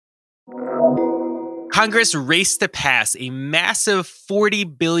Congress raced to pass a massive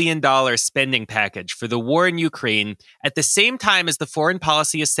 $40 billion spending package for the war in Ukraine at the same time as the foreign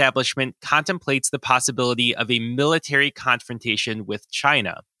policy establishment contemplates the possibility of a military confrontation with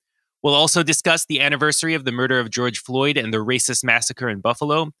China. We'll also discuss the anniversary of the murder of George Floyd and the racist massacre in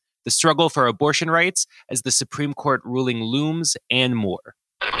Buffalo, the struggle for abortion rights as the Supreme Court ruling looms, and more.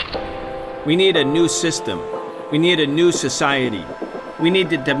 We need a new system. We need a new society. We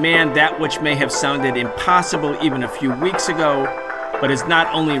need to demand that which may have sounded impossible even a few weeks ago, but is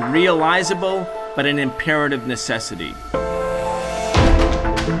not only realizable, but an imperative necessity.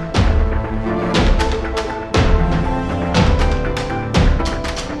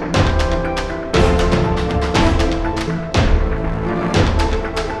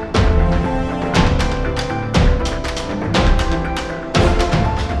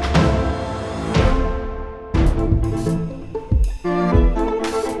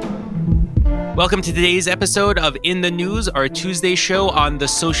 Welcome to today's episode of In the News, our Tuesday show on the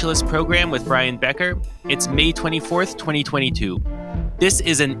Socialist Program with Brian Becker. It's May 24th, 2022. This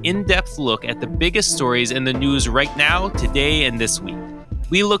is an in-depth look at the biggest stories in the news right now, today, and this week.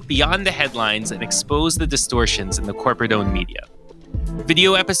 We look beyond the headlines and expose the distortions in the corporate-owned media.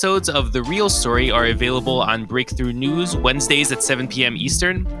 Video episodes of The Real Story are available on Breakthrough News Wednesdays at 7 p.m.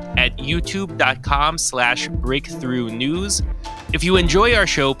 Eastern at youtube.com/breakthrough news. If you enjoy our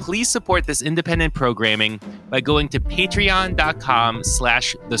show, please support this independent programming by going to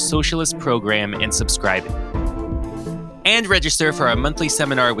patreon.com/the Socialist Program and subscribing. And register for our monthly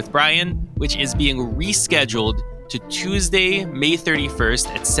seminar with Brian, which is being rescheduled to Tuesday, May 31st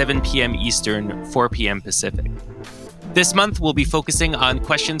at 7 p.m. Eastern, 4 p.m. Pacific. This month, we'll be focusing on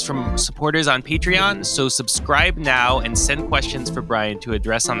questions from supporters on Patreon, so subscribe now and send questions for Brian to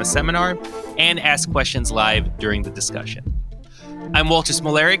address on the seminar and ask questions live during the discussion. I'm Walter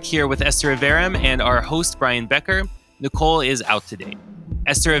Smolarek here with Esther Averam and our host, Brian Becker. Nicole is out today.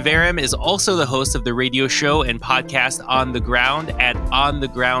 Esther Averam is also the host of the radio show and podcast On the Ground at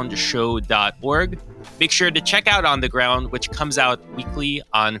onthegroundshow.org. Make sure to check out On the Ground, which comes out weekly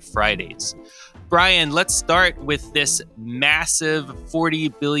on Fridays. Brian, let's start with this massive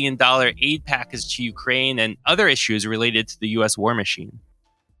 $40 billion aid package to Ukraine and other issues related to the U.S. war machine.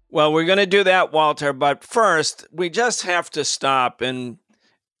 Well, we're going to do that, Walter, but first, we just have to stop and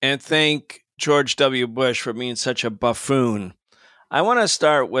thank George W. Bush for being such a buffoon. I want to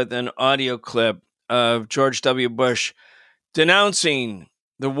start with an audio clip of George W. Bush denouncing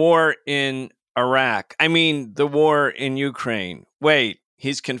the war in Iraq. The war in Ukraine. Wait,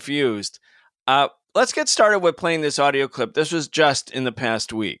 he's confused. Let's get started with playing this audio clip. This was just in the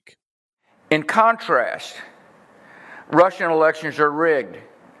past week. In contrast, Russian elections are rigged.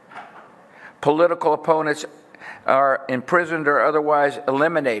 Political opponents are imprisoned or otherwise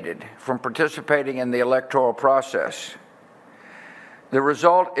eliminated from participating in the electoral process. The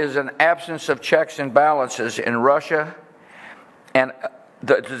result is an absence of checks and balances in Russia and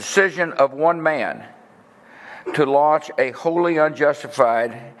the decision of one man to launch a wholly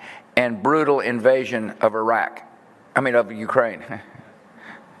unjustified and brutal invasion of of Ukraine.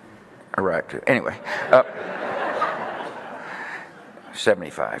 Iraq, too. Anyway,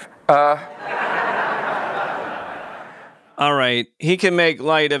 75. All right, he can make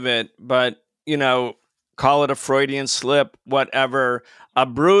light of it, but, call it a Freudian slip, whatever, a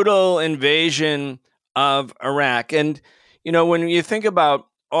brutal invasion of Iraq. And, when you think about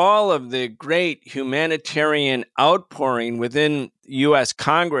all of the great humanitarian outpouring within U.S.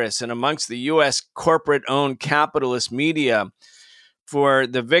 Congress and amongst the U.S. corporate-owned capitalist media for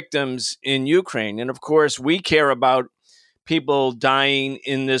the victims in Ukraine. And of course, we care about people dying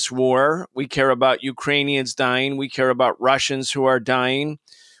in this war. We care about Ukrainians dying. We care about Russians who are dying.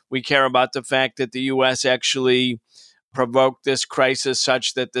 We care about the fact that the U.S. actually provoked this crisis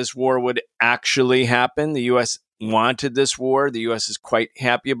such that this war would actually happen. The U.S. wanted this war. The U.S. is quite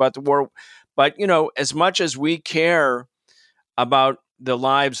happy about the war. But, as much as we care about the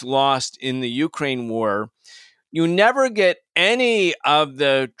lives lost in the Ukraine war, you never get any of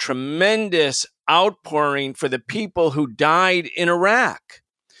the tremendous outpouring for the people who died in Iraq.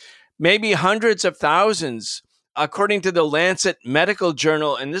 Maybe hundreds of thousands. According to the Lancet Medical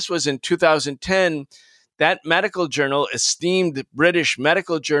Journal, and this was in 2010, that medical journal, esteemed British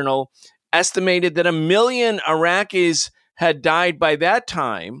medical journal, estimated that 1 million Iraqis had died by that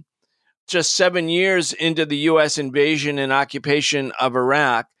time, just 7 years into the U.S. invasion and occupation of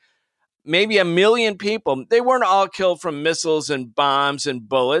Iraq. Maybe 1 million people. They weren't all killed from missiles and bombs and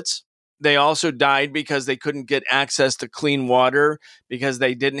bullets. They also died because they couldn't get access to clean water, because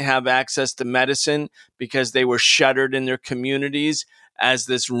they didn't have access to medicine, because they were shuttered in their communities as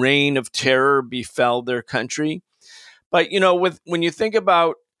this reign of terror befell their country. But, when you think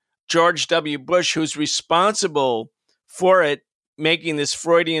about George W. Bush, who's responsible for it, making this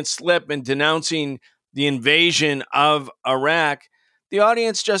Freudian slip and denouncing the invasion of Iraq, the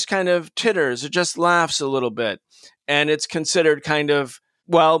audience just kind of titters, it just laughs a little bit. And it's considered kind of,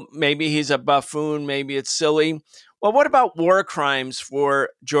 well, maybe he's a buffoon, maybe it's silly. Well, what about war crimes for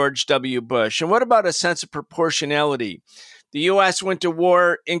George W. Bush? And what about a sense of proportionality? The U.S. went to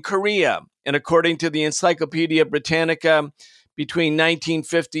war in Korea, and according to the Encyclopedia Britannica, between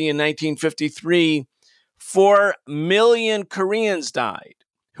 1950 and 1953, 4 million Koreans died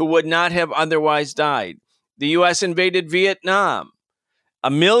who would not have otherwise died. The U.S. invaded Vietnam.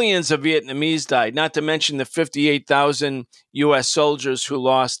 Millions of Vietnamese died, not to mention the 58,000 U.S. soldiers who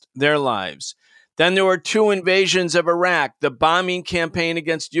lost their lives. Then there were 2 invasions of Iraq, the bombing campaign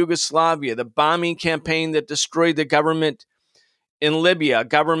against Yugoslavia, the bombing campaign that destroyed the government in Libya, a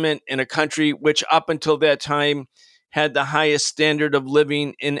government in a country which up until that time had the highest standard of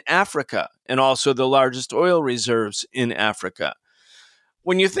living in Africa and also the largest oil reserves in Africa.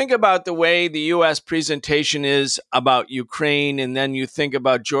 When you think about the way the U.S. presentation is about Ukraine, and then you think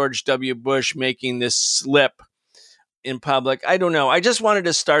about George W. Bush making this slip in public, I don't know. I just wanted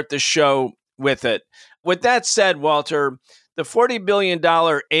to start the show with it. With that said, Walter, the $40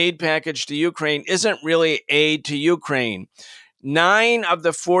 billion aid package to Ukraine isn't really aid to Ukraine. 9 of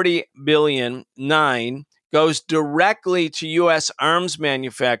the 40 billion, 9, goes directly to U.S. arms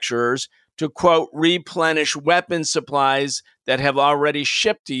manufacturers to, quote, replenish weapon supplies that have already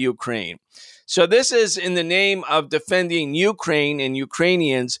shipped to Ukraine. So this is in the name of defending Ukraine and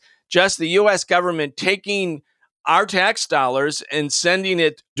Ukrainians, just the U.S. government taking our tax dollars and sending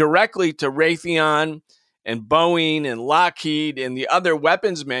it directly to Raytheon and Boeing and Lockheed and the other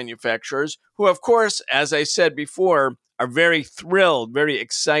weapons manufacturers who, of course, as I said before, are very thrilled, very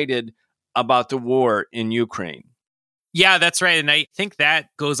excited about the war in Ukraine. Yeah, that's right. And I think that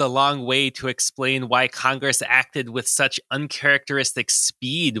goes a long way to explain why Congress acted with such uncharacteristic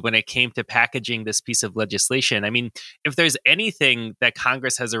speed when it came to packaging this piece of legislation. I mean, if there's anything that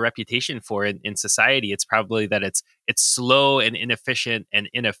Congress has a reputation for in society, it's probably that it's slow and inefficient and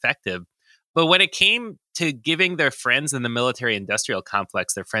ineffective. But when it came to giving their friends in the military-industrial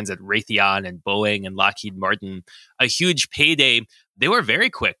complex, their friends at Raytheon and Boeing and Lockheed Martin, a huge payday, they were very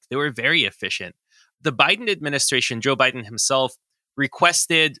quick. They were very efficient. The Biden administration, Joe Biden himself,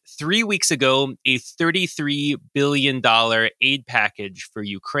 requested 3 weeks ago a $33 billion aid package for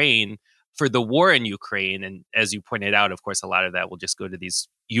Ukraine, for the war in Ukraine. And as you pointed out, of course, a lot of that will just go to these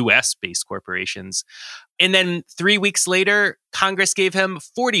US-based corporations. And then 3 weeks later, Congress gave him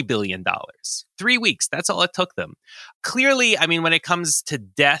 $40 billion. 3 weeks, that's all it took them. Clearly, I mean, when it comes to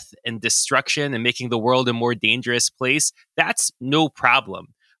death and destruction and making the world a more dangerous place, that's no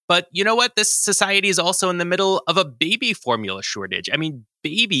problem. But you know what? This society is also in the middle of a baby formula shortage. I mean,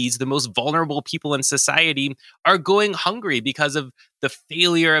 babies, the most vulnerable people in society, are going hungry because of the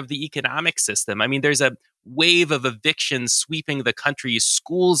failure of the economic system. I mean, there's a wave of evictions sweeping the country.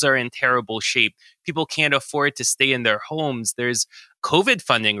 Schools are in terrible shape. People can't afford to stay in their homes. There's COVID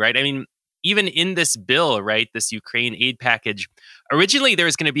funding, right? I mean, even in this bill, right, this Ukraine aid package, originally there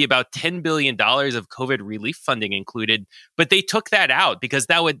was going to be about $10 billion of COVID relief funding included, but they took that out because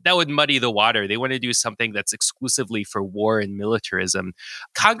that would muddy the water. They want to do something that's exclusively for war and militarism.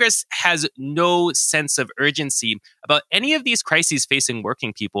 Congress has no sense of urgency about any of these crises facing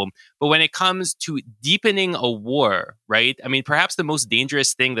working people. But when it comes to deepening a war, right, I mean, perhaps the most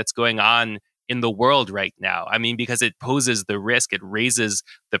dangerous thing that's going on in the world right now, I mean, because it poses the risk, it raises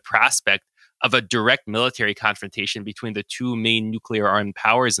the prospect of a direct military confrontation between the two main nuclear armed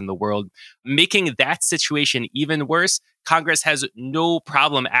powers in the world, making that situation even worse, Congress has no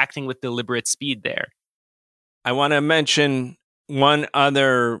problem acting with deliberate speed there. I want to mention one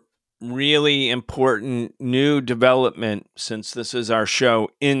other really important new development, since this is our show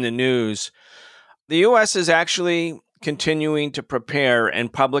in the news. The U.S. is actually continuing to prepare,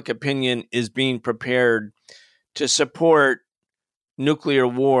 and public opinion is being prepared to support nuclear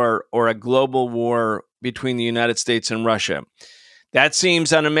war or a global war between the United States and Russia. That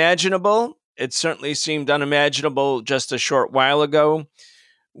seems unimaginable. It certainly seemed unimaginable just a short while ago.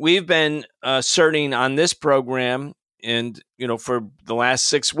 We've been asserting on this program and, for the last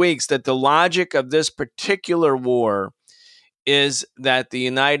 6 weeks that the logic of this particular war is that the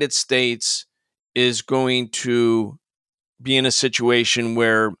United States is going to be in a situation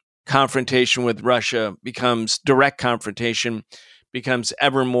where confrontation with Russia direct confrontation becomes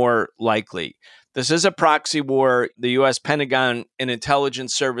ever more likely. This is a proxy war. The U.S. Pentagon and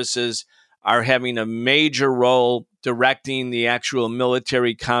intelligence services are having a major role directing the actual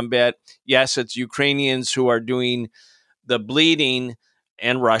military combat. Yes, it's Ukrainians who are doing the bleeding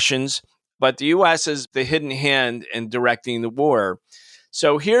and Russians, but the U.S. is the hidden hand in directing the war.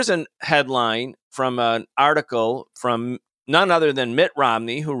 So here's a headline from an article from none other than Mitt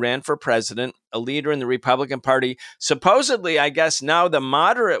Romney, who ran for president, a leader in the Republican Party, supposedly, I guess, now the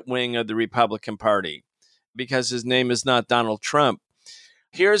moderate wing of the Republican Party, because his name is not Donald Trump.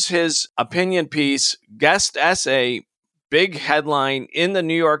 Here's his opinion piece, guest essay, big headline in the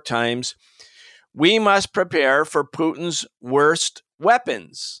New York Times. We must prepare for Putin's worst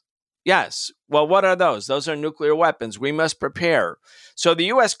weapons. Yes. Well, what are those? Those are nuclear weapons. We must prepare. So the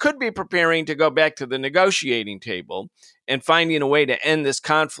U.S. could be preparing to go back to the negotiating table and finding a way to end this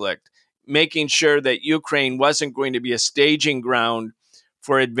conflict, making sure that Ukraine wasn't going to be a staging ground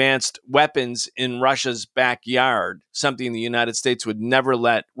for advanced weapons in Russia's backyard, something the United States would never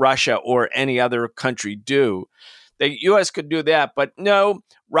let Russia or any other country do. The U.S. could do that, but no,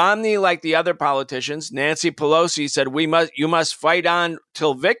 Romney, like the other politicians, Nancy Pelosi said, you must fight on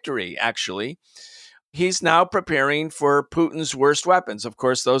till victory, actually. He's now preparing for Putin's worst weapons. Of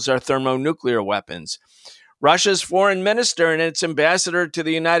course, those are thermonuclear weapons. Russia's foreign minister and its ambassador to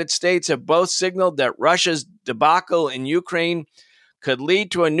the United States have both signaled that Russia's debacle in Ukraine could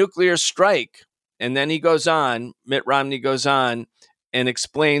lead to a nuclear strike. And then he goes on, Mitt Romney goes on and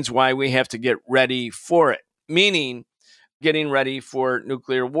explains why we have to get ready for it, meaning getting ready for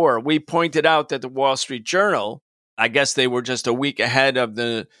nuclear war. We pointed out that the Wall Street Journal, I guess they were just a week ahead of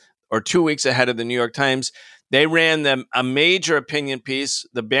 2 weeks ahead of the New York Times. They ran a major opinion piece.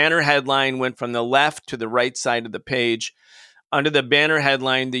 The banner headline went from the left to the right side of the page. Under the banner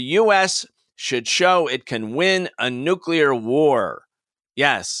headline, the U.S. should show it can win a nuclear war.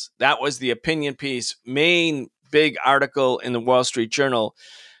 Yes, that was the opinion piece, main big article in the Wall Street Journal.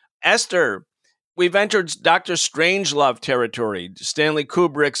 Esther, we've entered Dr. Strangelove territory, Stanley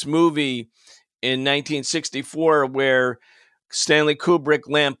Kubrick's movie in 1964, where Stanley Kubrick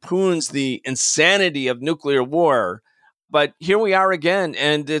lampoons the insanity of nuclear war. But here we are again,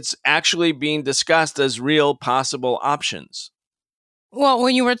 and it's actually being discussed as real possible options. Well,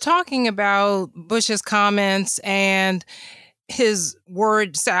 when you were talking about Bush's comments and his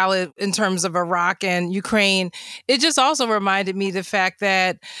word salad in terms of Iraq and Ukraine, it just also reminded me the fact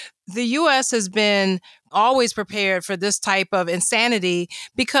that the U.S. has been always prepared for this type of insanity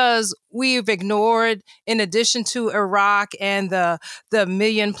because we've ignored, in addition to Iraq and the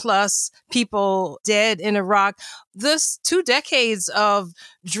million plus people dead in Iraq, this 2 decades of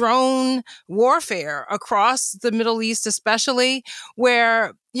drone warfare across the Middle East, especially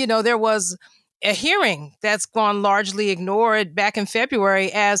where, there was a hearing that's gone largely ignored back in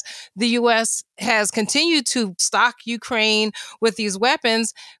February as the U.S. has continued to stock Ukraine with these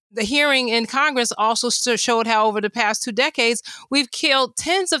weapons. The hearing in Congress also showed how over the past 2 decades, we've killed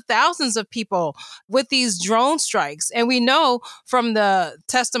tens of thousands of people with these drone strikes. And we know from the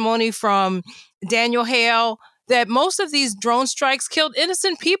testimony from Daniel Hale that most of these drone strikes killed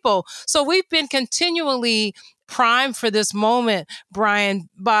innocent people. So we've been continually primed for this moment, Brian,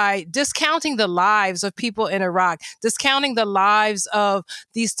 by discounting the lives of people in Iraq, discounting the lives of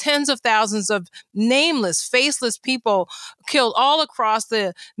these tens of thousands of nameless, faceless people killed all across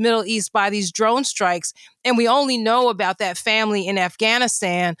the Middle East by these drone strikes. And we only know about that family in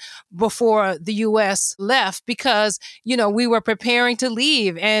Afghanistan before the U.S. left because, we were preparing to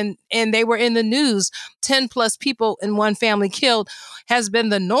leave and they were in the news. 10 plus people in one family killed has been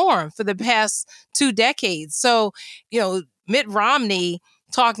the norm for the past 2 decades. So, Mitt Romney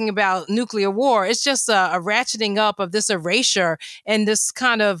talking about nuclear war, it's just a ratcheting up of this erasure and this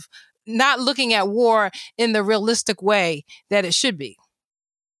kind of not looking at war in the realistic way that it should be.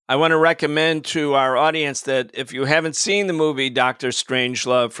 I want to recommend to our audience that if you haven't seen the movie Dr.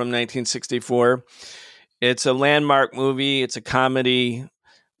 Strangelove from 1964, it's a landmark movie. It's a comedy,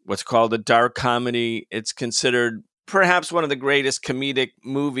 what's called a dark comedy. It's considered perhaps one of the greatest comedic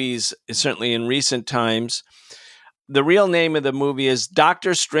movies, certainly in recent times. The real name of the movie is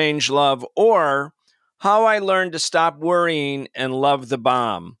Dr. Strangelove, or How I Learned to Stop Worrying and Love the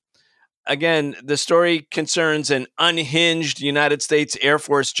Bomb. Again, the story concerns an unhinged United States Air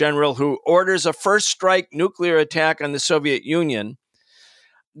Force general who orders a first strike nuclear attack on the Soviet Union.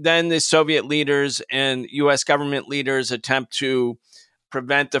 Then the Soviet leaders and U.S. government leaders attempt to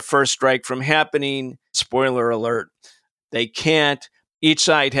prevent the first strike from happening. Spoiler alert, they can't. Each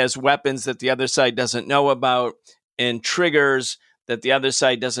side has weapons that the other side doesn't know about and triggers that the other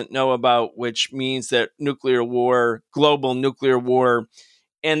side doesn't know about, which means that nuclear war, global nuclear war,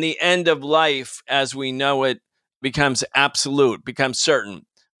 and the end of life as we know it becomes absolute, becomes certain.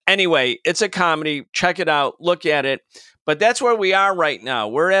 Anyway, it's a comedy. Check it out. Look at it. But that's where we are right now.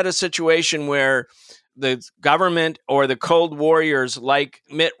 We're at a situation where the government or the Cold Warriors like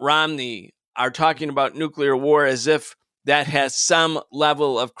Mitt Romney are talking about nuclear war as if that has some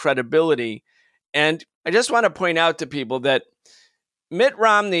level of credibility. And I just want to point out to people that Mitt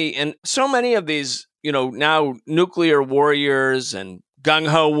Romney and so many of these, now nuclear warriors and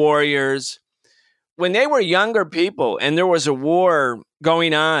gung-ho warriors, when they were younger people and there was a war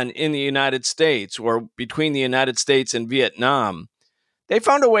going on in the United States or between the United States and Vietnam, they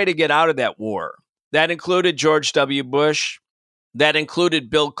found a way to get out of that war. That included George W. Bush. That included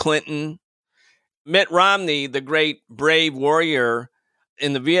Bill Clinton. Mitt Romney, the great brave warrior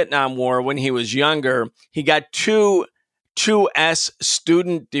in the Vietnam War when he was younger, he got two 2S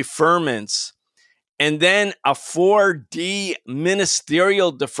student deferments and then a 4D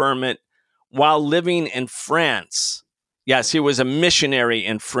ministerial deferment while living in France. Yes, he was a missionary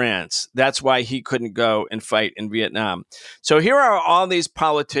in France. That's why he couldn't go and fight in Vietnam. So here are all these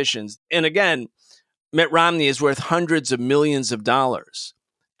politicians. And again, Mitt Romney is worth hundreds of millions of dollars,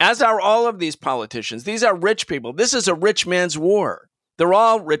 as are all of these politicians. These are rich people. This is a rich man's war. They're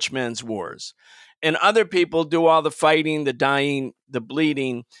all rich men's wars. And other people do all the fighting, the dying, the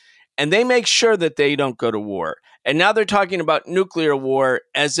bleeding, and they make sure that they don't go to war. And now they're talking about nuclear war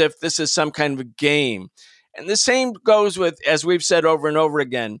as if this is some kind of a game. And the same goes with, as we've said over and over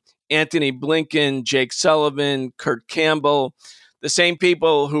again, Anthony Blinken, Jake Sullivan, Kurt Campbell, the same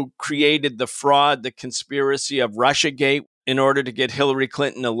people who created the fraud, the conspiracy of Russiagate in order to get Hillary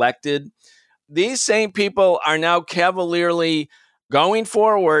Clinton elected. These same people are now cavalierly going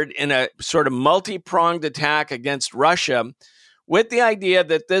forward in a sort of multi-pronged attack against Russia with the idea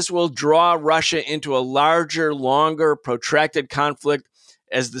that this will draw Russia into a larger, longer, protracted conflict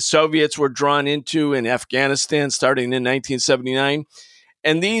as the Soviets were drawn into in Afghanistan starting in 1979.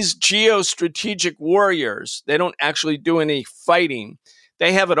 And these geostrategic warriors, they don't actually do any fighting.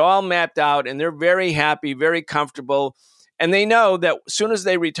 They have it all mapped out and they're very happy, very comfortable. And they know that as soon as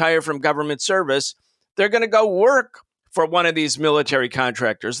they retire from government service, they're going to go work for one of these military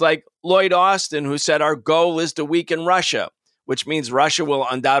contractors like Lloyd Austin, who said our goal is to weaken Russia, which means Russia will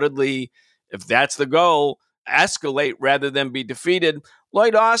undoubtedly, if that's the goal, escalate rather than be defeated.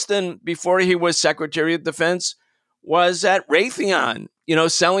 Lloyd Austin, before he was Secretary of Defense, was at Raytheon,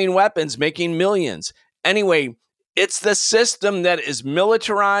 selling weapons, making millions. Anyway, it's the system that is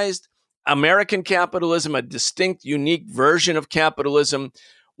militarized, American capitalism, a distinct, unique version of capitalism,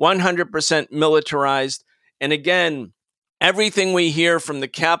 100% militarized. And again, everything we hear from the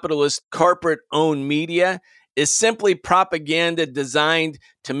capitalist corporate-owned media is simply propaganda designed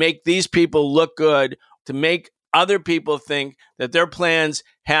to make these people look good, to make other people think that their plans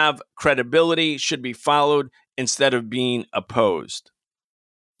have credibility, should be followed instead of being opposed.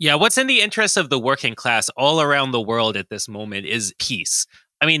 Yeah, what's in the interest of the working class all around the world at this moment is peace.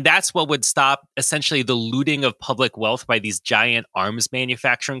 I mean, that's what would stop essentially the looting of public wealth by these giant arms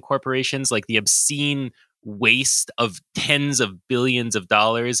manufacturing corporations, like the obscene waste of tens of billions of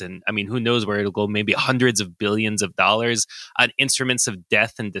dollars. And I mean, who knows where it'll go, maybe hundreds of billions of dollars on instruments of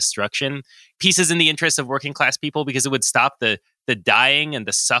death and destruction. Peace is in the interest of working class people because it would stop the dying and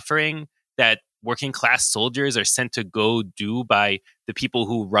the suffering that working class soldiers are sent to go do by the people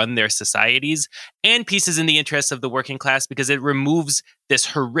who run their societies. And peace is in the interest of the working class because it removes this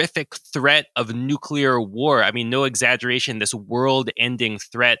horrific threat of nuclear war. I mean, no exaggeration, this world-ending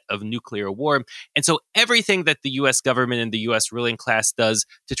threat of nuclear war. And so everything that the U.S. government and the U.S. ruling class does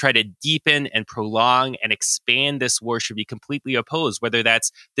to try to deepen and prolong and expand this war should be completely opposed, whether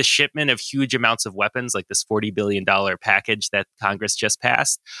that's the shipment of huge amounts of weapons, like this $40 billion package that Congress just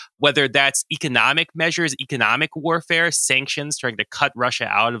passed, whether that's economic measures, economic warfare, sanctions, trying to cut Russia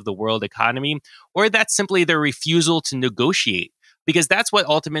out of the world economy, or that's simply their refusal to negotiate. Because that's what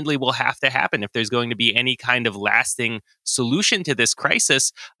ultimately will have to happen if there's going to be any kind of lasting solution to this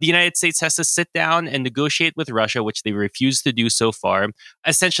crisis. The United States has to sit down and negotiate with Russia, which they refused to do so far,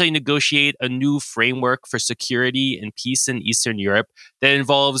 essentially negotiate a new framework for security and peace in Eastern Europe that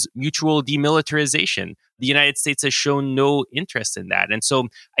involves mutual demilitarization. The United States has shown no interest in that. And so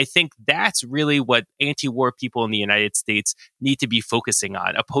I think that's really what anti-war people in the United States need to be focusing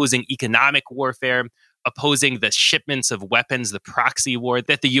on, opposing economic warfare, opposing the shipments of weapons, the proxy war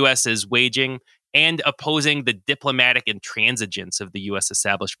that the U.S. is waging, and opposing the diplomatic intransigence of the U.S.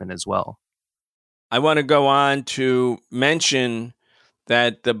 establishment as well. I want to go on to mention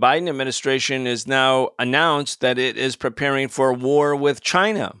that the Biden administration has now announced that it is preparing for a war with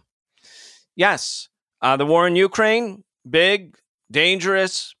China. Yes, the war in Ukraine, big,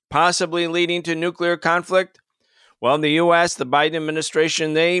 dangerous, possibly leading to nuclear conflict. Well, the U.S., the Biden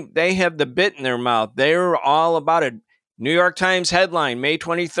administration, they have the bit in their mouth. They're all about it. New York Times headline, May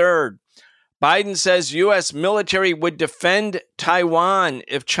 23rd. Biden says U.S. military would defend Taiwan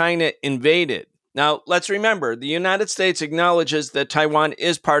if China invaded. Now, let's remember, the United States acknowledges that Taiwan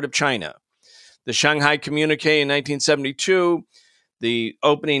is part of China. The Shanghai Communique in 1972, the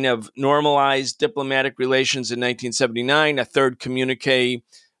opening of normalized diplomatic relations in 1979, a third communique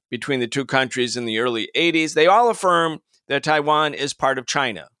between the two countries in the early 80s, they all affirm that Taiwan is part of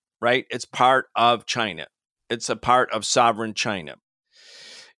China, right? It's part of China. It's a part of sovereign China.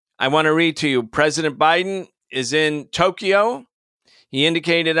 I want to read to you, President Biden is in Tokyo. He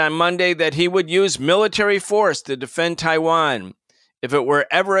indicated on Monday that he would use military force to defend Taiwan if it were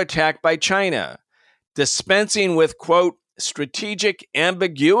ever attacked by China, dispensing with, quote, strategic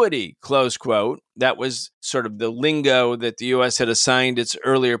ambiguity, close quote. That was sort of the lingo that the U.S. had assigned its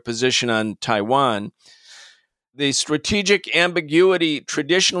earlier position on Taiwan. The strategic ambiguity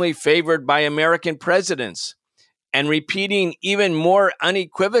traditionally favored by American presidents, and repeating even more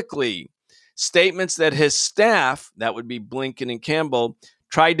unequivocally statements that his staff, that would be Blinken and Campbell,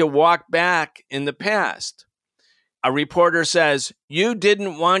 tried to walk back in the past. A reporter says, "You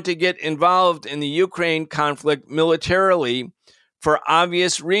didn't want to get involved in the Ukraine conflict militarily for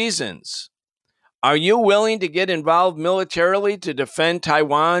obvious reasons. Are you willing to get involved militarily to defend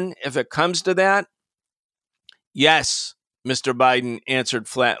Taiwan if it comes to that?" "Yes," Mr. Biden answered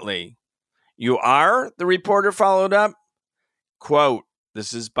flatly. "You are?" the reporter followed up. Quote,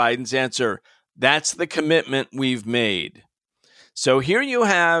 this is Biden's answer, "That's the commitment we've made." So here you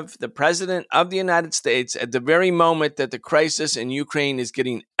have the president of the United States at the very moment that the crisis in Ukraine is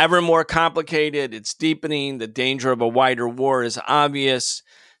getting ever more complicated, it's deepening, the danger of a wider war is obvious.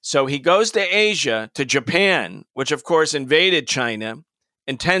 So he goes to Asia, to Japan, which of course invaded China,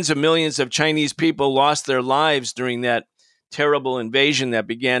 and tens of millions of Chinese people lost their lives during that terrible invasion that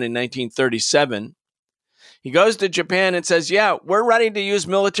began in 1937. He goes to Japan and says, yeah, we're ready to use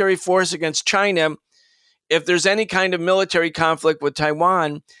military force against China if there's any kind of military conflict with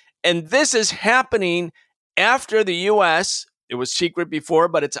Taiwan. And this is happening after the U.S., it was secret before,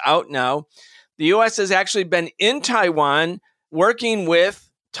 but it's out now. The U.S. has actually been in Taiwan working with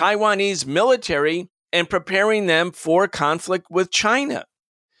Taiwanese military and preparing them for conflict with China.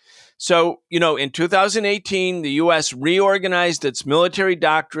 So, in 2018, the U.S. reorganized its military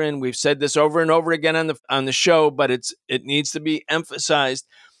doctrine. We've said this over and over again on the show, but it needs to be emphasized.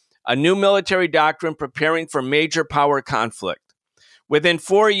 A new military doctrine preparing for major power conflict. Within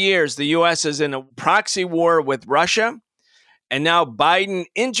 4 years, the U.S. is in a proxy war with Russia, and now Biden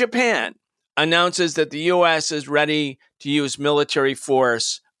in Japan announces that the U.S. is ready to use military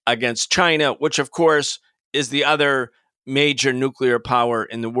force against China, which, of course, is the other major nuclear power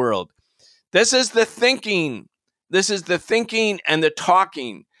in the world. This is the thinking. This is the thinking and the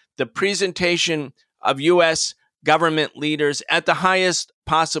talking, the presentation of U.S. government leaders at the highest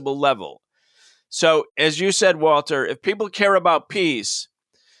possible level. So, as you said, Walter, if people care about peace,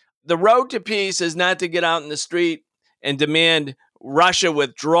 the road to peace is not to get out in the street and demand Russia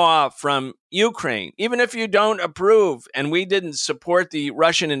withdraw from Ukraine. Even if you don't approve, and we didn't support the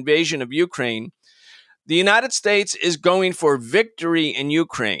Russian invasion of Ukraine, the United States is going for victory in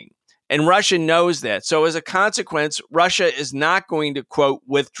Ukraine, and Russia knows that. So as a consequence, Russia is not going to, quote,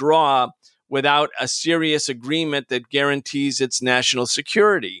 withdraw without a serious agreement that guarantees its national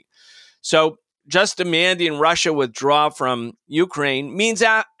security. So just demanding Russia withdraw from Ukraine means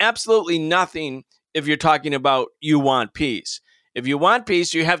absolutely nothing if you're talking about you want peace. If you want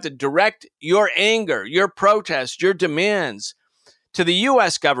peace, you have to direct your anger, your protests, your demands to the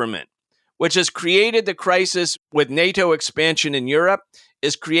U.S. government, which has created the crisis with NATO expansion in Europe,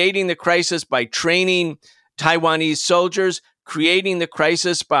 is creating the crisis by training Taiwanese soldiers, creating the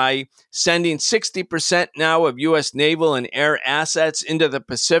crisis by sending 60% now of U.S. naval and air assets into the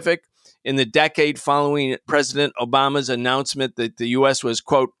Pacific in the decade following President Obama's announcement that the U.S. was,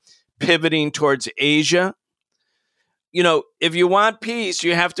 quote, pivoting towards Asia. If you want peace,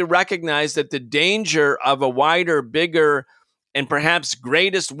 you have to recognize that the danger of a wider, bigger, and perhaps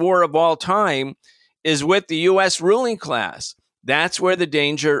greatest war of all time is with the U.S. ruling class. That's where the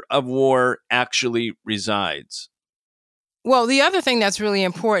danger of war actually resides. Well, the other thing that's really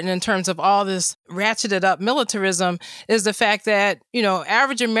important in terms of all this ratcheted up militarism is the fact that,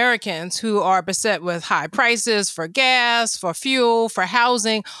 average Americans who are beset with high prices for gas, for fuel, for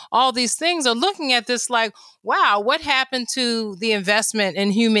housing, all these things are looking at this like, wow, what happened to the investment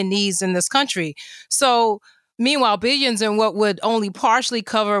in human needs in this country? So Meanwhile, billions in what would only partially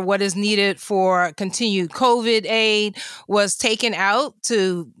cover what is needed for continued COVID aid was taken out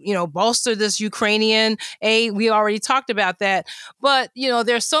to, bolster this Ukrainian aid. We already talked about that. But,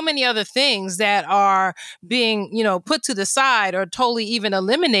 there's so many other things that are being, put to the side or totally even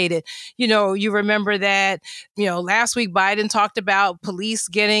eliminated. You remember that, last week Biden talked about police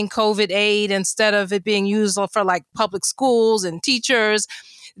getting COVID aid instead of it being used for like public schools and teachers.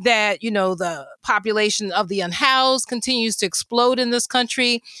 That, the population of the unhoused continues to explode in this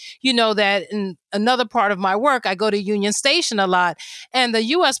country. That in another part of my work, I go to Union Station a lot. And the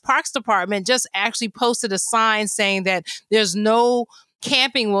U.S. Parks Department just actually posted a sign saying that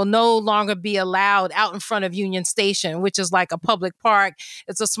camping will no longer be allowed out in front of Union Station, which is like a public park.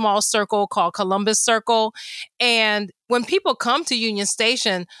 It's a small circle called Columbus Circle. And when people come to Union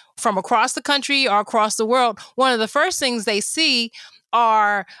Station from across the country or across the world, one of the first things they see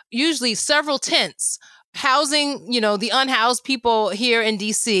are usually several tents housing, the unhoused people here in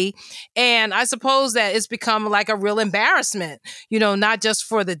DC. And I suppose that it's become like a real embarrassment, not just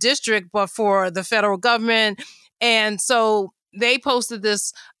for the district, but for the federal government. And so they posted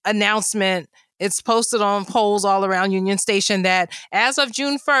this announcement. It's posted on poles all around Union Station that as of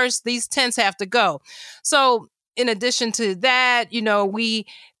June 1st, these tents have to go. So in addition to that, we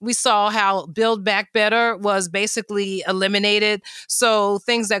saw how Build Back Better was basically eliminated. So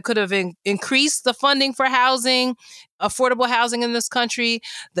things that could have increased the funding for housing, affordable housing in this country,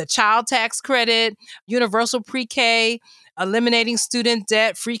 the child tax credit, universal pre-K, eliminating student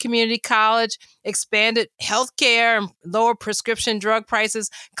debt, free community college, expanded healthcare, and lower prescription drug prices,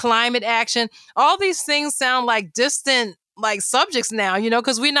 climate action. All these things sound like distant subjects now,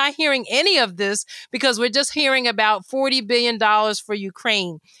 because we're not hearing any of this because we're just hearing about $40 billion for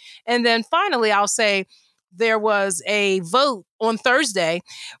Ukraine. And then finally, I'll say there was a vote on Thursday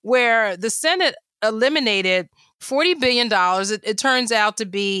where the Senate eliminated $40 billion. It turns out to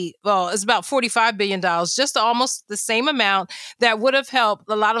be, it's about $45 billion, just almost the same amount that would have helped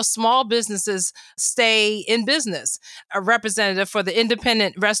a lot of small businesses stay in business. A representative for the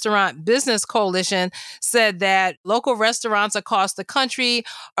Independent Restaurant Business Coalition said that local restaurants across the country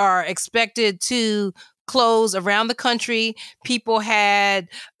are expected to close around the country. People had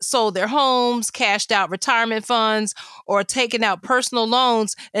sold their homes, cashed out retirement funds, or taken out personal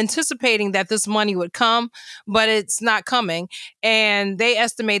loans, anticipating that this money would come, but it's not coming. And they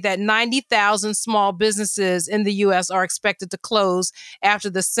estimate that 90,000 small businesses in the U.S. are expected to close after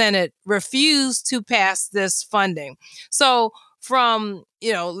the Senate refused to pass this funding. So from,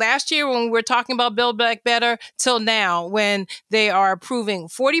 last year when we were talking about Build Back Better till now, when they are approving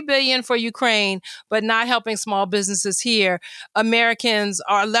 $40 billion for Ukraine, but not helping small businesses here, Americans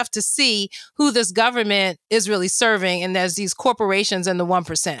are left to see who this government is really serving. And there's these corporations and the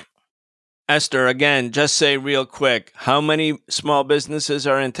 1%. Esther, again, just say real quick, how many small businesses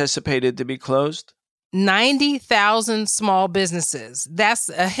are anticipated to be closed? 90,000 small businesses. That's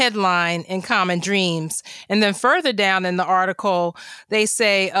a headline in Common Dreams. And then further down in the article, they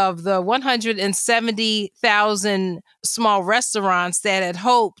say of the 170,000 small restaurants that had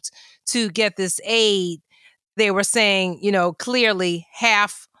hoped to get this aid, they were saying, clearly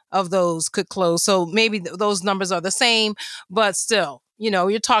half of those could close. So maybe those numbers are the same, but still,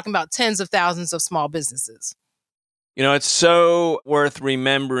 you're talking about tens of thousands of small businesses. It's so worth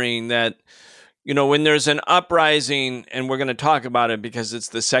remembering that when there's an uprising, and we're going to talk about it because it's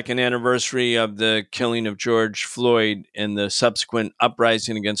the second anniversary of the killing of George Floyd and the subsequent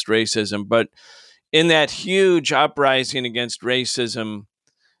uprising against racism. But in that huge uprising against racism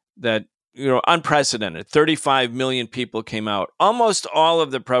that, unprecedented, 35 million people came out. Almost all of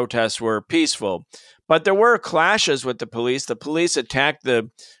the protests were peaceful, but there were clashes with the police. The police attacked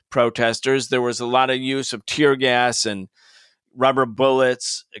the protesters. There was a lot of use of tear gas and rubber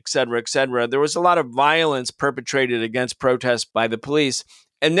bullets, et cetera, et cetera. There was a lot of violence perpetrated against protests by the police.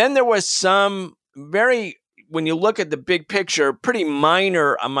 And then there was some when you look at the big picture, pretty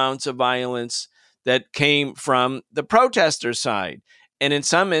minor amounts of violence that came from the protester side. And in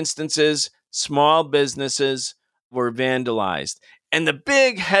some instances, small businesses were vandalized. And the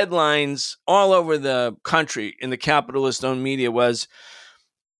big headlines all over the country in the capitalist-owned media was,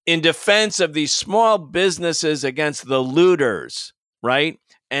 in defense of these small businesses against the looters, right?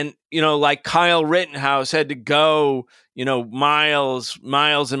 And, like Kyle Rittenhouse had to go, miles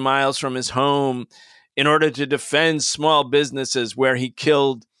and miles from his home in order to defend small businesses where he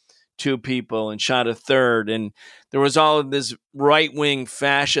killed 2 people and shot a third. And there was all of this right-wing,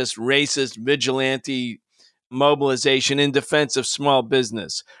 fascist, racist, vigilante mobilization in defense of small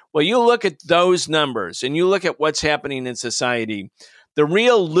business. Well, you look at those numbers and you look at what's happening in society. The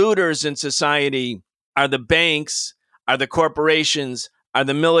real looters in society are the banks, are the corporations, are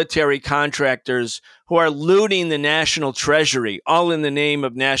the military contractors who are looting the national treasury, all in the name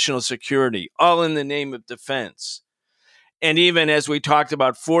of national security, all in the name of defense. And even as we talked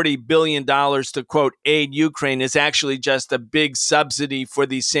about, $40 billion to, quote, aid Ukraine is actually just a big subsidy for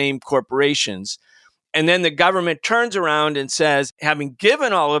these same corporations. And then the government turns around and says, having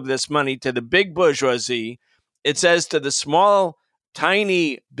given all of this money to the big bourgeoisie, it says to the small,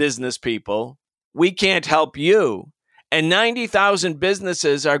 tiny business people, we can't help you. And 90,000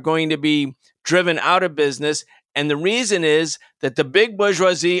 businesses are going to be driven out of business. And the reason is that the big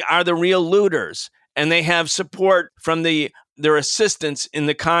bourgeoisie are the real looters. And they have support from their assistants in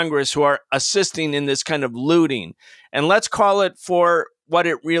the Congress who are assisting in this kind of looting. And let's call it for what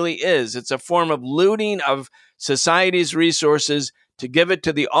it really is. It's a form of looting of society's resources to give it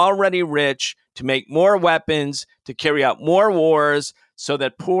to the already rich, to make more weapons, to carry out more wars so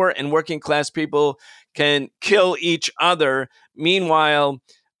that poor and working class people can kill each other. Meanwhile,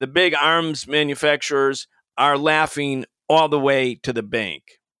 the big arms manufacturers are laughing all the way to the bank.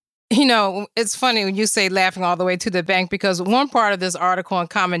 You know, it's funny when you say laughing all the way to the bank, because one part of this article on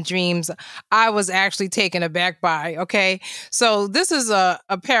Common Dreams, I was actually taken aback by, okay? So this is a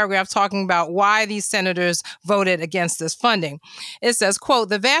paragraph talking about why these senators voted against this funding. It says, quote,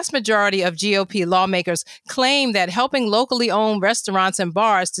 the vast majority of GOP lawmakers claim that helping locally owned restaurants and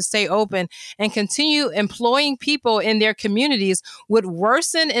bars to stay open and continue employing people in their communities would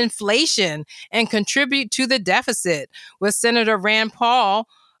worsen inflation and contribute to the deficit, with Senator Rand Paul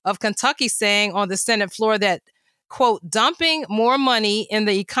of Kentucky saying on the Senate floor that, quote, dumping more money in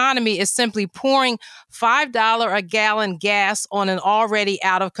the economy is simply pouring $5 a gallon gas on an already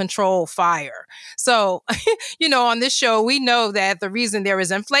out of control fire. So, you know, on this show, we know that the reason there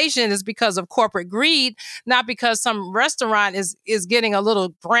is inflation is because of corporate greed, not because some restaurant is getting a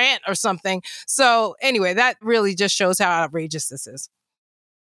little grant or something. So anyway, that really just shows how outrageous this is.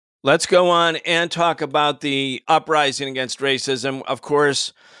 Let's go on and talk about the uprising against racism. Of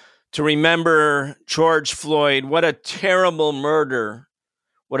course, to remember George Floyd, what a terrible murder.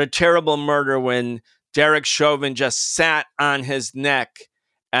 What a terrible murder when Derek Chauvin just sat on his neck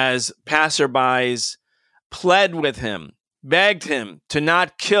as passerbys pled with him, begged him to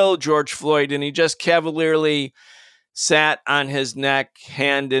not kill George Floyd, and he just cavalierly sat on his neck,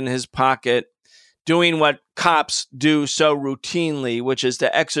 hand in his pocket, doing what cops do so routinely, which is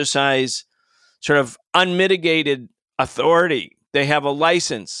to exercise sort of unmitigated authority. They have a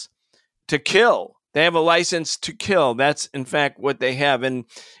license to kill. They have a license to kill. That's, in fact, what they have. And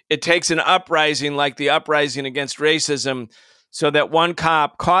it takes an uprising like the uprising against racism so that one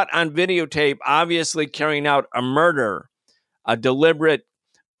cop caught on videotape, obviously carrying out a murder, a deliberate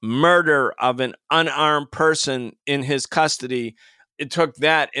murder of an unarmed person in his custody. It took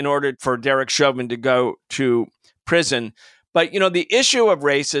that in order for Derek Chauvin to go to prison. But, you know, the issue of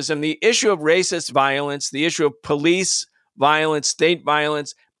racism, the issue of racist violence, the issue of police violence, state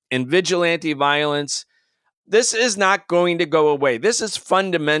violence, and vigilante violence, this is not going to go away. This is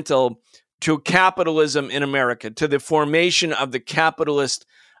fundamental to capitalism in America, to the formation of the capitalist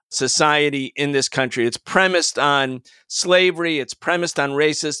society in this country. It's premised on slavery. It's premised on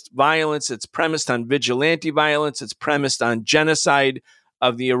racist violence. It's premised on vigilante violence. It's premised on genocide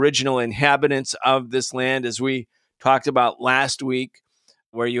of the original inhabitants of this land, as we talked about last week,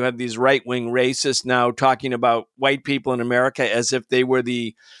 where you have these right-wing racists now talking about white people in America as if they were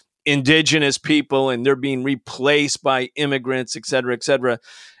the indigenous people and they're being replaced by immigrants, et cetera, et cetera.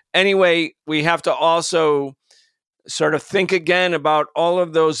 Anyway, we have to also sort of think again about all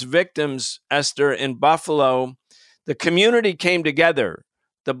of those victims, Esther, in Buffalo. The community came together,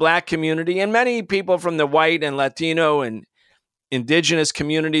 the Black community, and many people from the white and Latino and indigenous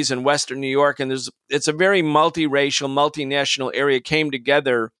communities in Western New York. And it's a very multiracial, multinational area came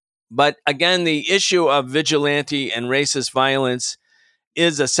together. But again, the issue of vigilante and racist violence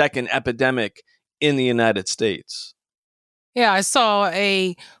is a second epidemic in the United States. Yeah, I saw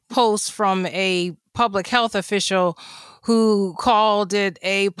a post from a public health official who called it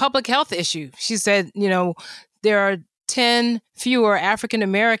a public health issue. She said, you know, there are 10 fewer African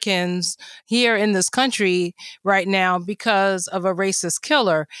Americans here in this country right now because of a racist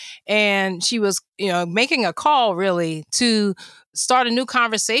killer. And she was, you know, making a call really to start a new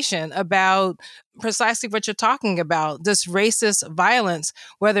conversation about precisely what you're talking about, this racist violence,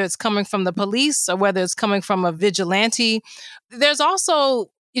 whether it's coming from the police or whether it's coming from a vigilante. There's also,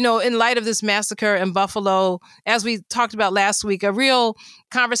 you know, in light of this massacre in Buffalo, as we talked about last week, a real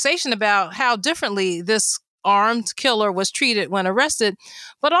conversation about how differently this armed killer was treated when arrested,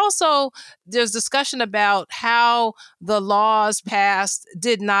 but also there's discussion about how the laws passed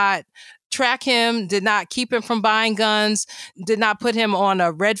did not track him, did not keep him from buying guns, did not put him on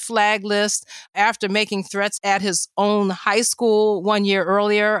a red flag list after making threats at his own high school 1 year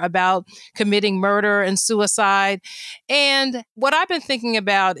earlier about committing murder and suicide. And what I've been thinking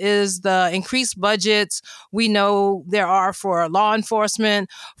about is the increased budgets we know there are for law enforcement,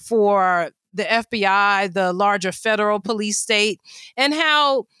 for the FBI, the larger federal police state, and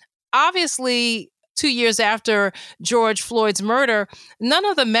how obviously 2 years after George Floyd's murder, none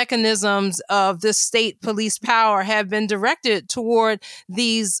of the mechanisms of this state police power have been directed toward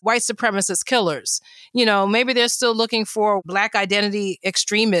these white supremacist killers. Maybe they're still looking for Black identity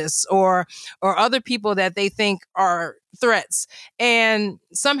extremists or other people that they think are threats. And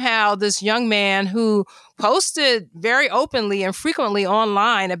somehow this young man who posted very openly and frequently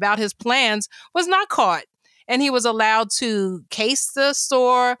online about his plans was not caught. And he was allowed to case the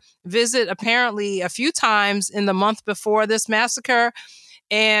store, visit apparently a few times in the month before this massacre,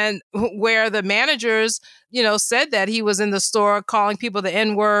 and where the managers, said that he was in the store calling people the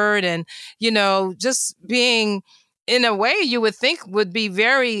N-word and, just being in a way you would think would be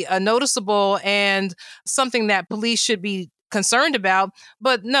very noticeable and something that police should be concerned about.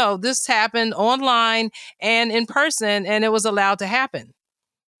 But no, this happened online and in person, and it was allowed to happen.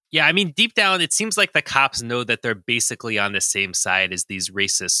 Yeah, I mean, deep down, it seems like the cops know that they're basically on the same side as these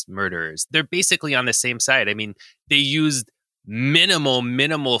racist murderers. They're basically on the same side. I mean, they used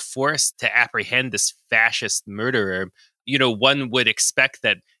minimal force to apprehend this fascist murderer. One would expect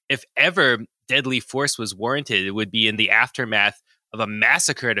that if ever deadly force was warranted, it would be in the aftermath of a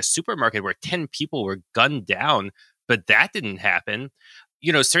massacre at a supermarket where 10 people were gunned down. But that didn't happen.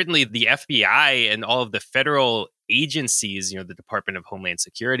 Certainly the FBI and all of the federal agencies, the Department of Homeland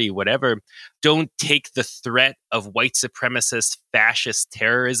Security, whatever, don't take the threat of white supremacist fascist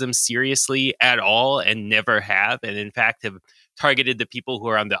terrorism seriously at all and never have. And in fact, have targeted the people who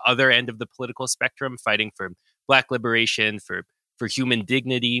are on the other end of the political spectrum, fighting for Black liberation, for human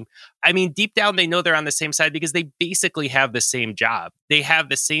dignity. I mean, deep down, they know they're on the same side because they basically have the same job. They have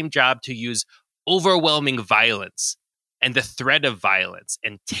the same job to use overwhelming violence and the threat of violence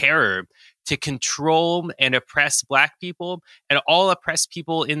and terror to control and oppress Black people and all oppressed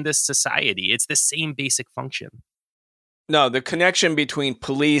people in this society. It's the same basic function. No, the connection between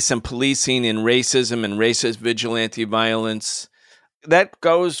police and policing and racism and racist vigilante violence, that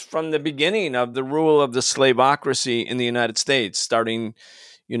goes from the beginning of the rule of the slavocracy in the United States, starting,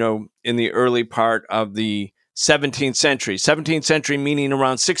 in the early part of the 17th century. 17th century meaning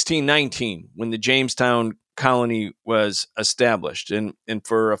around 1619, when the Jamestown colony was established, and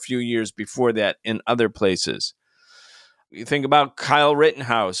for a few years before that in other places. You think about Kyle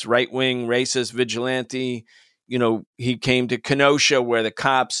Rittenhouse, right-wing racist vigilante. He came to Kenosha where the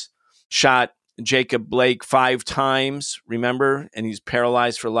cops shot Jacob Blake 5 times, remember? And he's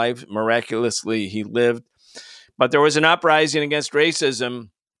paralyzed for life. Miraculously, he lived. But there was an uprising against racism.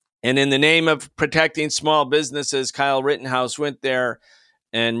 And in the name of protecting small businesses, Kyle Rittenhouse went there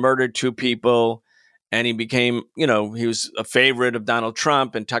and murdered 2 people. And he became, he was a favorite of Donald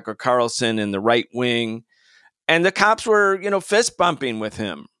Trump and Tucker Carlson and the right wing. And the cops were, fist bumping with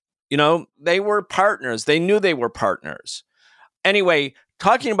him. They were partners. They knew they were partners. Anyway,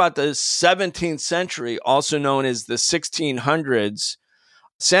 talking about the 17th century, also known as the 1600s,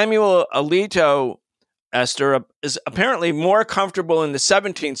 Samuel Alito, Esther, is apparently more comfortable in the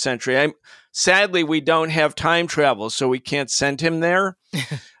 17th century. Sadly, we don't have time travel, so we can't send him there.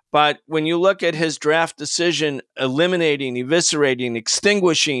 But when you look at his draft decision eliminating, eviscerating,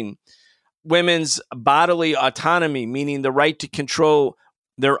 extinguishing women's bodily autonomy, meaning the right to control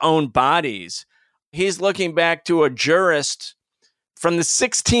their own bodies, he's looking back to a jurist from the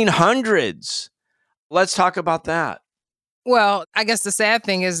 1600s. Let's talk about that. Well, I guess the sad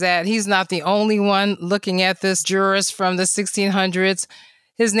thing is that he's not the only one looking at this jurist from the 1600s.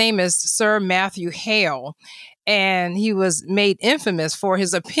 His name is Sir Matthew Hale. And he was made infamous for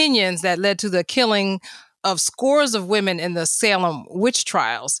his opinions that led to the killing of scores of women in the Salem witch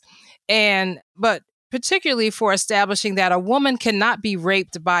trials. But particularly for establishing that a woman cannot be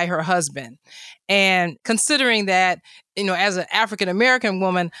raped by her husband. And considering that, as an African-American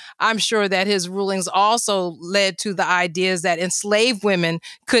woman, I'm sure that his rulings also led to the ideas that enslaved women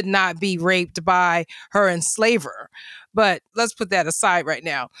could not be raped by her enslaver. But let's put that aside right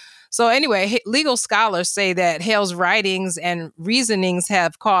now. So anyway, legal scholars say that Hale's writings and reasonings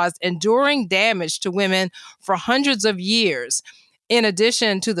have caused enduring damage to women for hundreds of years. In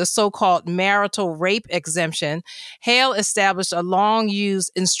addition to the so-called marital rape exemption, Hale established a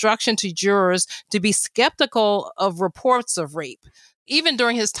long-used instruction to jurors to be skeptical of reports of rape. even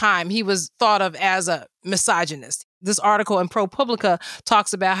during his time, he was thought of as a misogynist. This article in ProPublica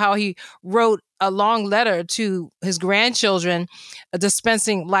talks about how he wrote a long letter to his grandchildren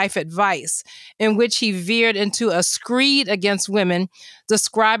dispensing life advice, in which he veered into a screed against women,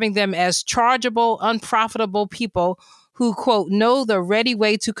 describing them as chargeable, unprofitable people who, quote, know the ready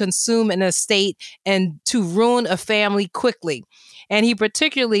way to consume an estate and to ruin a family quickly. And he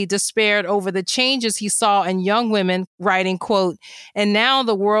particularly despaired over the changes he saw in young women, writing, quote, and now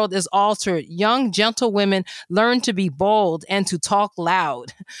the world is altered. Young, gentle women learn to be bold and to talk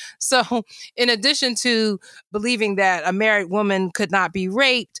loud. So in addition to believing that a married woman could not be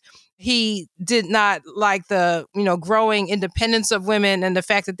raped, he did not like the, growing independence of women and the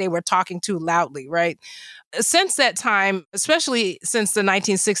fact that they were talking too loudly, right? Since that time, especially since the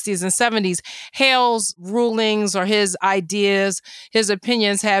 1960s and 70s, Hale's rulings or his ideas, his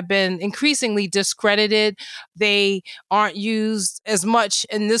opinions have been increasingly discredited. They aren't used as much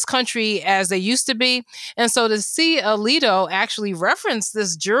in this country as they used to be. And so to see Alito actually reference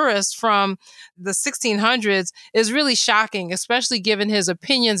this jurist from the 1600s is really shocking, especially given his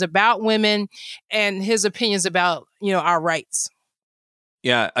opinions about women and his opinions about, our rights.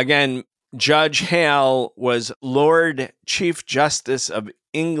 Yeah, again, Judge Hale was Lord Chief Justice of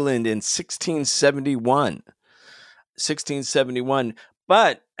England in 1671. 1671.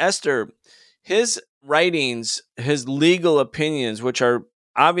 But, Esther, his writings, his legal opinions, which are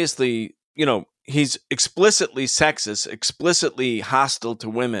obviously, he's explicitly sexist, explicitly hostile to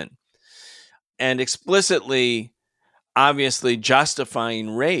women, and explicitly, obviously, justifying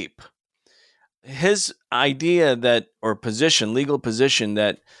rape. His idea that, or position, legal position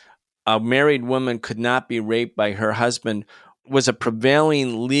that a married woman could not be raped by her husband was a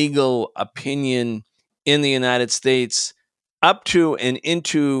prevailing legal opinion in the United States up to and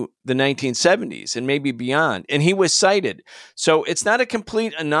into the 1970s and maybe beyond. And he was cited. So it's not a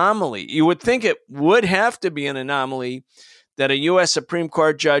complete anomaly. You would think it would have to be an anomaly that a U.S. Supreme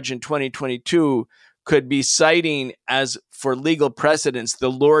Court judge in 2022 could be citing as for legal precedence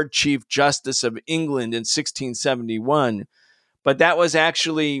the Lord Chief Justice of England in 1671. But that was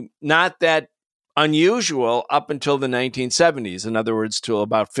actually not that unusual up until the 1970s, in other words, till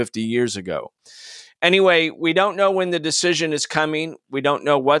about 50 years ago. Anyway, we don't know when the decision is coming. We don't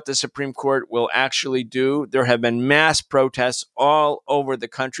know what the Supreme Court will actually do. There have been mass protests all over the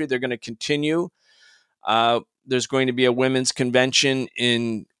country. They're going to continue. There's going to be a women's convention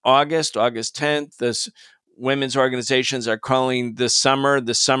in August 10th. This women's organizations are calling the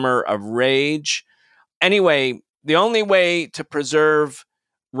summer of rage. Anyway, the only way to preserve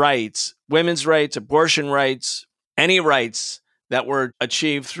rights, women's rights, abortion rights, any rights that were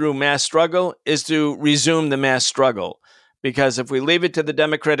achieved through mass struggle is to resume the mass struggle. Because if we leave it to the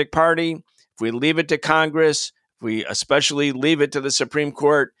Democratic Party, if we leave it to Congress, if we especially leave it to the Supreme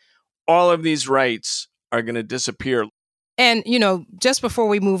Court, all of these rights are going to disappear. And, just before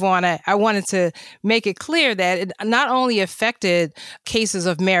we move on, I wanted to make it clear that it not only affected cases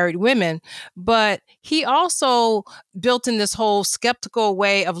of married women, but he also built in this whole skeptical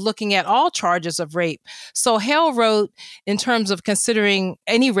way of looking at all charges of rape. So Hale wrote in terms of considering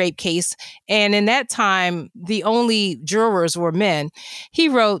any rape case, and in that time, the only jurors were men. He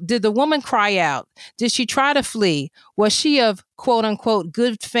wrote, did the woman cry out? Did she try to flee? Was she of, quote unquote,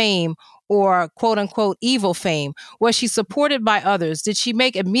 good fame or quote unquote evil fame? Was she supported by others? Did she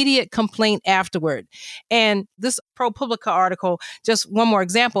make immediate complaint afterward? And this ProPublica article, just one more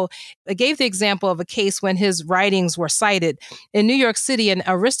example, it gave the example of a case when his writings were cited. In New York City, an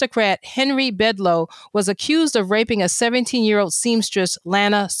aristocrat, Henry Bedloe, was accused of raping a 17-year-old seamstress,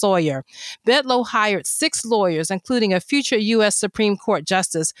 Lana Sawyer. Bedloe hired 6 lawyers, including a future U.S. Supreme Court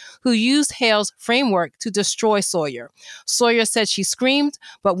justice, who used Hale's framework to destroy Sawyer. Sawyer said she screamed,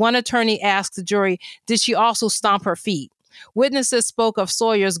 but one attorney asked the jury, did she also stomp her feet? Witnesses spoke of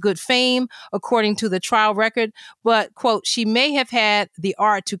Sawyer's good fame, according to the trial record, but, quote, she may have had the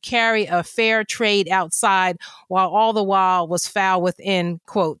art to carry a fair trade outside while all the while was foul within,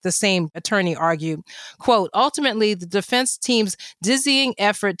 quote, the same attorney argued. Quote, ultimately, the defense team's dizzying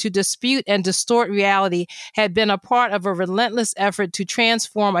effort to dispute and distort reality had been a part of a relentless effort to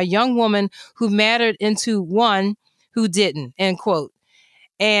transform a young woman who mattered into one who didn't, end quote.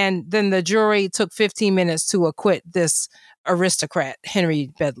 And then the jury took 15 minutes to acquit this aristocrat, Henry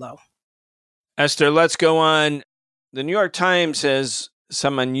Bedloe. Esther, let's go on. The New York Times has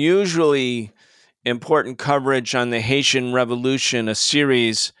some unusually important coverage on the Haitian Revolution, a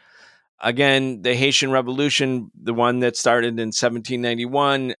series. Again, the Haitian Revolution, the one that started in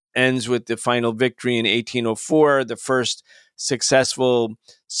 1791, ends with the final victory in 1804, the first successful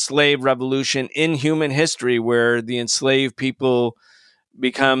slave revolution in human history, where the enslaved people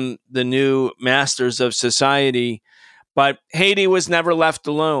become the new masters of society. But Haiti was never left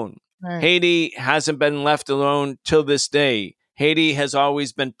alone. Right. Haiti hasn't been left alone till this day. Haiti has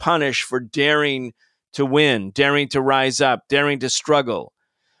always been punished for daring to win, daring to rise up, daring to struggle.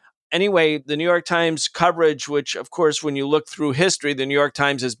 Anyway, the New York Times coverage, which, of course, when you look through history, the New York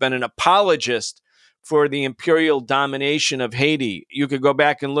Times has been an apologist for the imperial domination of Haiti. You could go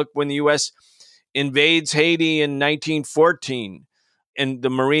back and look when the U.S. invades Haiti in 1914, and the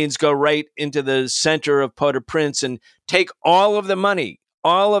Marines go right into the center of Port-au-Prince and take all of the money,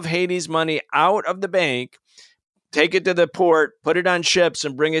 all of Haiti's money out of the bank, take it to the port, put it on ships,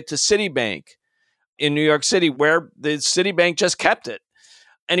 and bring it to Citibank in New York City, where the Citibank just kept it.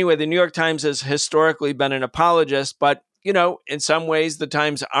 Anyway, the New York Times has historically been an apologist, but, in some ways the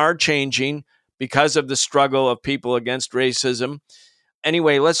times are changing because of the struggle of people against racism.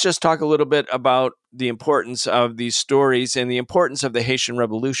 Anyway, let's just talk a little bit about the importance of these stories and the importance of the Haitian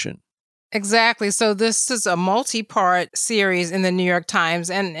Revolution. Exactly. So this is a multi-part series in the New York Times.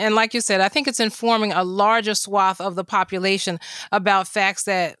 And like you said, I think it's informing a larger swath of the population about facts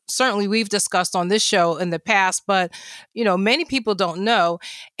that certainly we've discussed on this show in the past, but, many people don't know.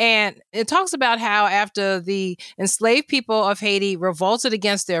 And it talks about how after the enslaved people of Haiti revolted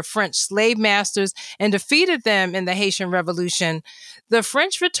against their French slave masters and defeated them in the Haitian Revolution, the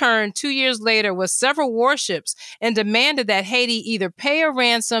French returned 2 years later with several warships and demanded that Haiti either pay a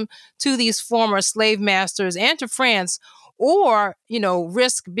ransom to these former slave masters and to France, or,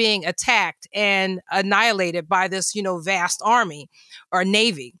 risk being attacked and annihilated by this, vast army or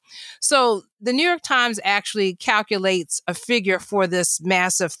navy. So the New York Times actually calculates a figure for this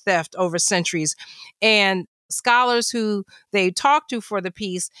massive theft over centuries. And scholars who they talked to for the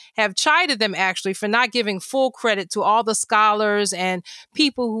piece have chided them actually for not giving full credit to all the scholars and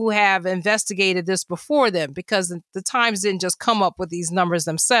people who have investigated this before them, because the Times didn't just come up with these numbers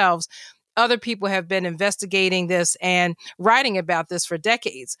themselves. Other people have been investigating this and writing about this for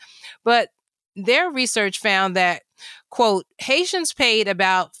decades. But their research found that, quote, Haitians paid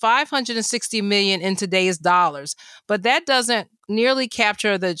about $560 million in today's dollars, but that doesn't nearly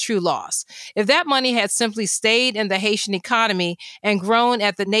capture the true loss. If that money had simply stayed in the Haitian economy and grown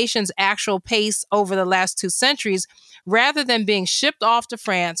at the nation's actual pace over the last 2 centuries, rather than being shipped off to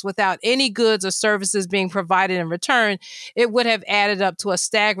France without any goods or services being provided in return, it would have added up to a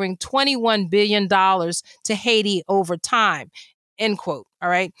staggering $21 billion to Haiti over time, end quote. All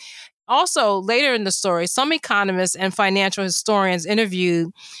right. Also, later in the story, some economists and financial historians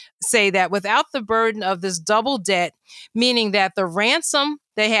interviewed say that without the burden of this double debt, meaning that the ransom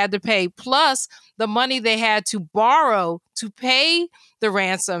they had to pay plus the money they had to borrow to pay the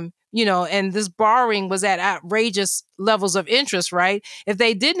ransom, and this borrowing was at outrageous levels of interest, right? If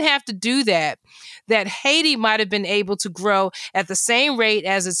they didn't have to do that Haiti might have been able to grow at the same rate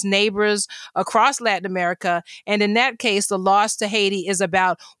as its neighbors across Latin America. And in that case, the loss to Haiti is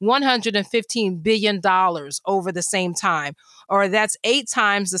about $115 billion over the same time, or that's 8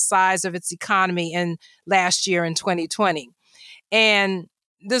 times the size of its economy in last year in 2020. And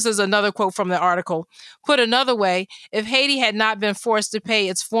this is another quote from the article. Put another way, if Haiti had not been forced to pay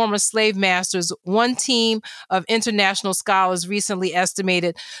its former slave masters, one team of international scholars recently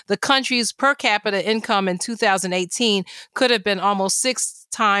estimated the country's per capita income in 2018 could have been almost 6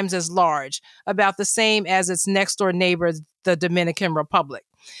 times as large, about the same as its next door neighbor, the Dominican Republic.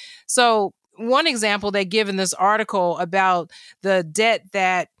 So one example they give in this article about the debt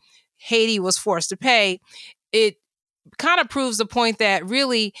that Haiti was forced to pay, it kind of proves the point that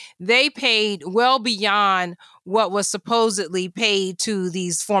really they paid well beyond what was supposedly paid to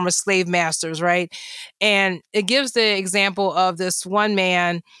these former slave masters, right? And it gives the example of this one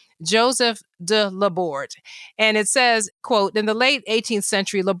man, Joseph de Laborde. And it says, quote, in the late 18th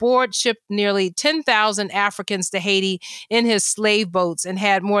century, Laborde shipped nearly 10,000 Africans to Haiti in his slave boats and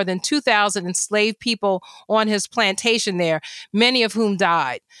had more than 2,000 enslaved people on his plantation there, many of whom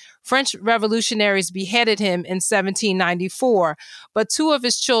died. French revolutionaries beheaded him in 1794, but 2 of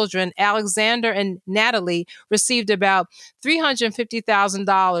his children, Alexander and Natalie, received about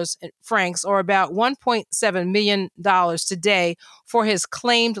 $350,000 francs, or about $1.7 million today, for his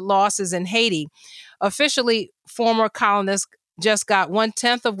claimed losses in Haiti. Officially, former colonists just got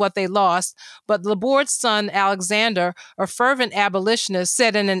 1/10 of what they lost, but Laborde's son, Alexander, a fervent abolitionist,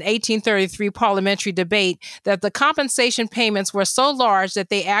 said in an 1833 parliamentary debate that the compensation payments were so large that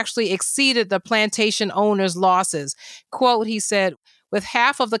they actually exceeded the plantation owners' losses. Quote, he said, with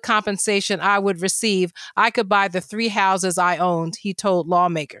half of the compensation I would receive, I could buy the 3 houses I owned, he told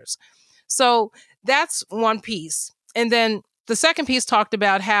lawmakers. So that's one piece. And then the second piece talked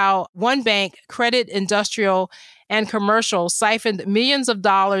about how one bank, Credit Industrial and Commercial, siphoned millions of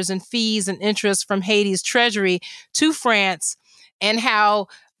dollars in fees and interest from Haiti's treasury to France, and how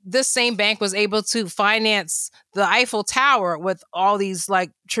this same bank was able to finance the Eiffel Tower with all these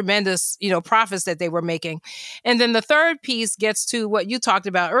like tremendous, profits that they were making. And then the third piece gets to what you talked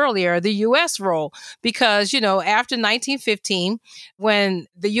about earlier, the U.S. role, because, after 1915, when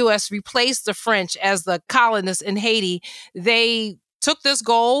the U.S. replaced the French as the colonists in Haiti, they took this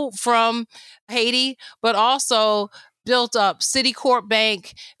gold from Haiti, but also built up Citicorp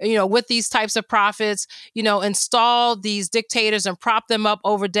Bank, with these types of profits, installed these dictators and propped them up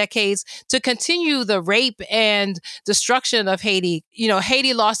over decades to continue the rape and destruction of Haiti.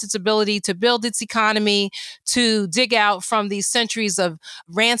 Haiti lost its ability to build its economy, to dig out from these centuries of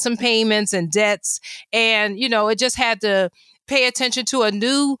ransom payments and debts. And, it just had to pay attention to a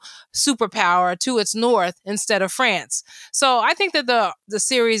new superpower to its north instead of France. So I think that the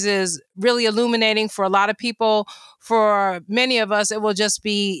series is really illuminating for a lot of people. For many of us, it will just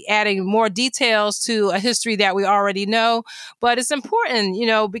be adding more details to a history that we already know. But it's important,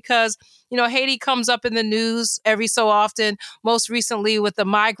 because, Haiti comes up in the news every so often, most recently with the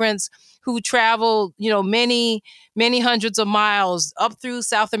migrants who traveled, many, many hundreds of miles up through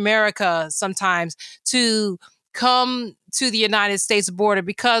South America sometimes to come to the United States border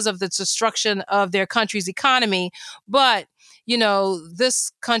because of the destruction of their country's economy. But,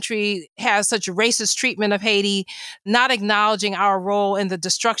 this country has such racist treatment of Haiti, not acknowledging our role in the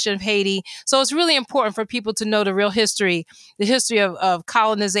destruction of Haiti. So it's really important for people to know the real history, the history of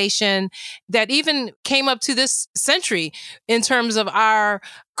colonization that even came up to this century in terms of our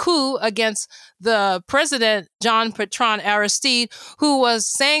coup against the president, John Bertrand Aristide, who was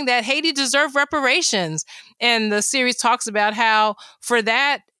saying that Haiti deserved reparations. And the series talks about how for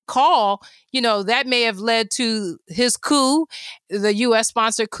that call, that may have led to his coup, the U.S.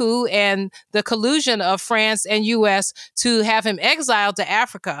 sponsored coup, and the collusion of France and U.S. to have him exiled to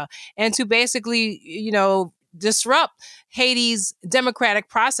Africa and to basically, disrupt Haiti's democratic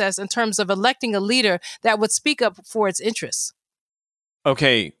process in terms of electing a leader that would speak up for its interests.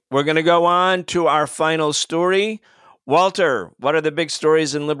 Okay, we're going to go on to our final story. Walter, what are the big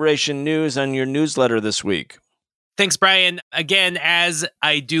stories in Liberation News on your newsletter this week? Thanks, Brian. Again, as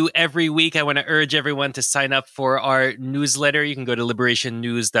I do every week, I want to urge everyone to sign up for our newsletter. You can go to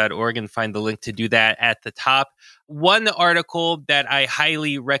liberationnews.org and find the link to do that at the top. One article that I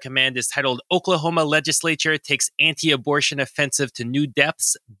highly recommend is titled "Oklahoma Legislature Takes Anti-Abortion Offensive to New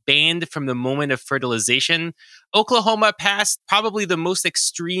Depths, Banned from the Moment of Fertilization." Oklahoma passed probably the most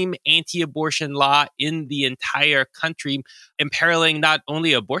extreme anti-abortion law in the entire country, imperiling not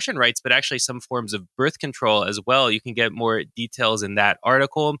only abortion rights, but actually some forms of birth control as well. You can get more details in that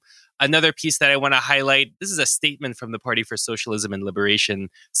article. Another piece that I want to highlight, this is a statement from the Party for Socialism and Liberation,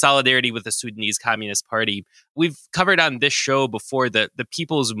 solidarity with the Sudanese Communist Party. We've covered on this show before the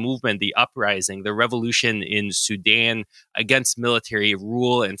people's movement, the uprising, the revolution in Sudan against military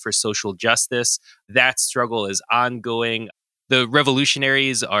rule and for social justice. That struggle is ongoing. The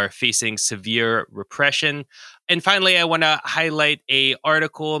revolutionaries are facing severe repression. And finally, I want to highlight an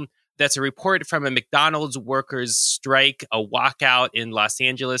article that's a report from a McDonald's workers strike, a walkout in Los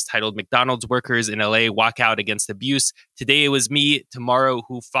Angeles titled "McDonald's Workers in LA Walk Out Against Abuse. Today it was me, tomorrow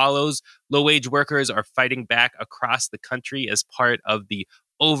who follows." Low-wage workers are fighting back across the country as part of the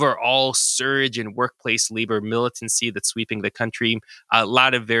overall surge in workplace labor militancy that's sweeping the country. A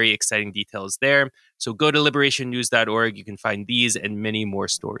lot of very exciting details there. So go to liberationnews.org. You can find these and many more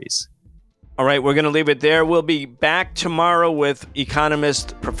stories. All right, we're going to leave it there. We'll be back tomorrow with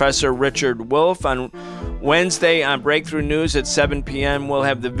economist Professor Richard Wolff. On Wednesday on Breakthrough News at 7 p.m., we'll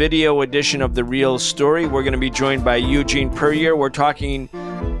have the video edition of The Real Story. We're going to be joined by Eugene Puryear. We're talking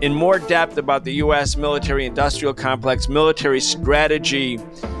in more depth about the U.S. military-industrial complex, military strategy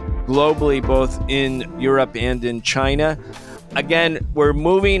globally, both in Europe and in China. Again, we're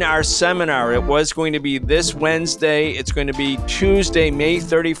moving our seminar. It was going to be this Wednesday. It's going to be Tuesday, May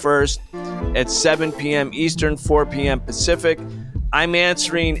 31st at 7 p.m. Eastern, 4 p.m. Pacific. I'm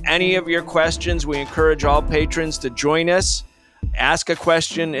answering any of your questions. We encourage all patrons to join us. Ask a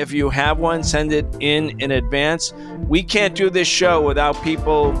question if you have one. Send it in advance. We can't do this show without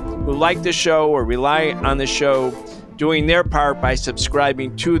people who like the show or rely on the show doing their part by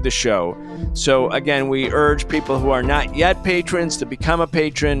subscribing to the show. So again, we urge people who are not yet patrons to become a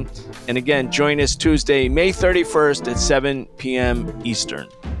patron. And again, join us Tuesday, May 31st at 7 p.m. Eastern.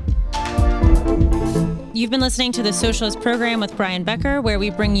 You've been listening to The Socialist Program with Brian Becker, where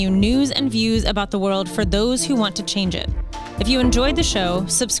we bring you news and views about the world for those who want to change it. If you enjoyed the show,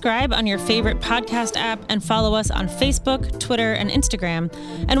 subscribe on your favorite podcast app and follow us on Facebook, Twitter, and Instagram,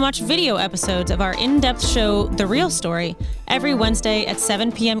 and watch video episodes of our in-depth show, The Real Story, every Wednesday at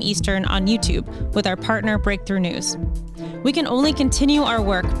 7 p.m. Eastern on YouTube with our partner Breakthrough News. We can only continue our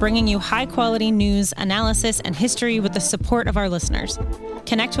work bringing you high-quality news, analysis, and history with the support of our listeners.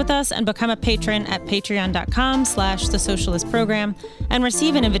 Connect with us and become a patron at patreon.com/The Socialist Program and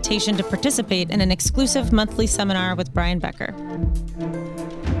receive an invitation to participate in an exclusive monthly seminar with Brian Becker.